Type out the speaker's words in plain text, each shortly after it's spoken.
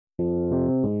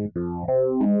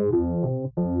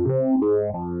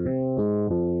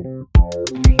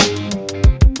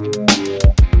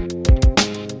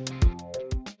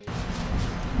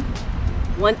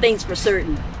One thing's for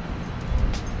certain,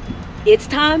 it's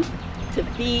time to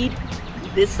feed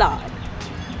this sod.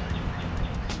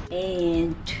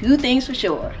 And two things for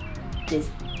sure,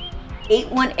 this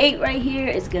 818 right here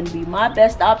is going to be my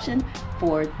best option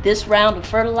for this round of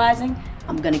fertilizing.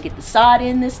 I'm going to get the sod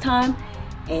in this time,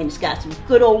 and it's got some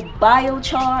good old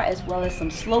biochar as well as some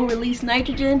slow release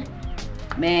nitrogen.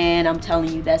 Man, I'm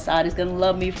telling you, that sod is going to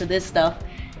love me for this stuff.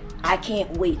 I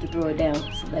can't wait to throw it down,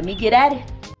 so let me get at it.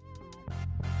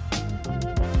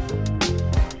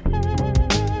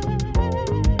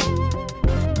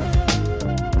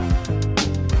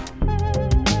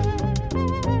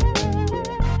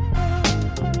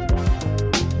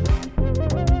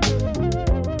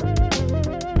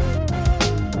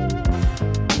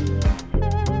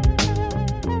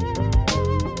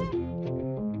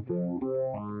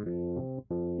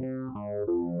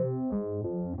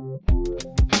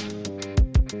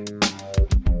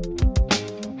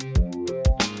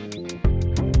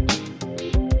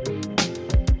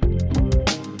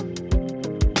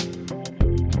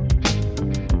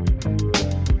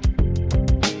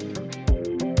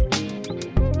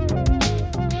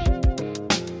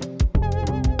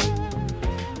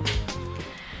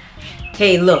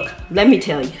 Hey, look, let me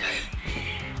tell you.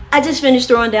 I just finished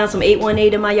throwing down some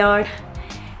 818 in my yard,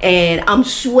 and I'm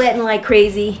sweating like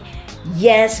crazy.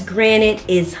 Yes, granted,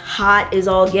 it's hot as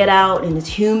all get out, and it's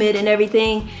humid and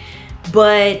everything,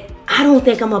 but I don't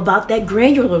think I'm about that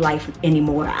granular life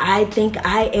anymore. I think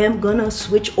I am gonna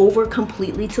switch over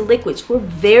completely to liquids for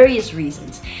various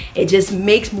reasons. It just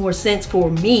makes more sense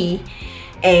for me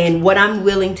and what I'm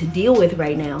willing to deal with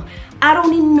right now. I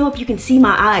don't even know if you can see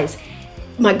my eyes.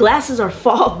 My glasses are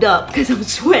fogged up because I'm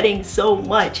sweating so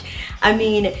much. I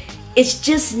mean, it's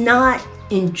just not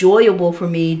enjoyable for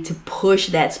me to push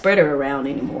that spreader around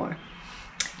anymore.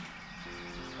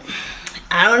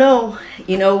 I don't know,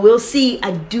 you know, we'll see.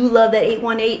 I do love that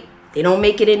 818. They don't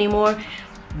make it anymore.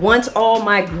 Once all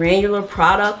my granular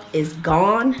product is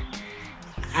gone,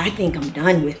 I think I'm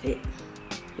done with it.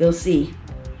 We'll see.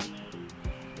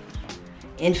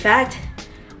 In fact,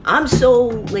 I'm so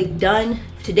like done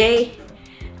today.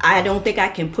 I don't think I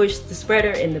can push the spreader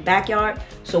in the backyard.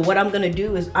 So what I'm gonna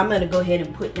do is I'm gonna go ahead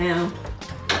and put down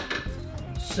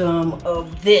some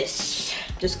of this.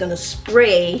 Just gonna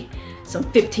spray some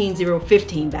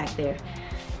 15015 back there.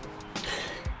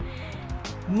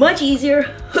 Much easier,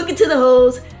 hook it to the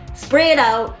hose, spray it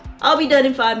out. I'll be done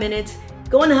in 5 minutes,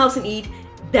 go in the house and eat.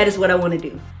 That is what I wanna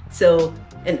do. So,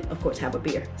 and of course have a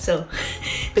beer. So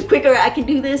the quicker I can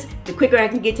do this, the quicker I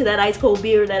can get to that ice cold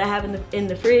beer that I have in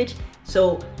the fridge.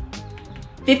 So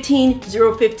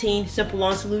 15015 Simple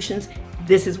Lawn Solutions,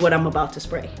 this is what I'm about to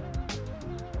spray.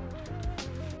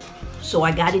 So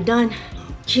I got it done.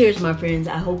 Cheers, my friends.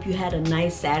 I hope you had a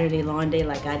nice Saturday lawn day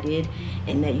like I did,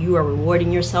 and that you are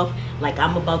rewarding yourself like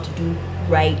I'm about to do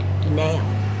right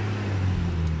now.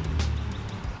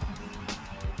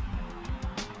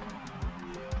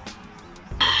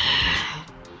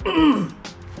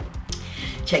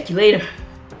 Check you later.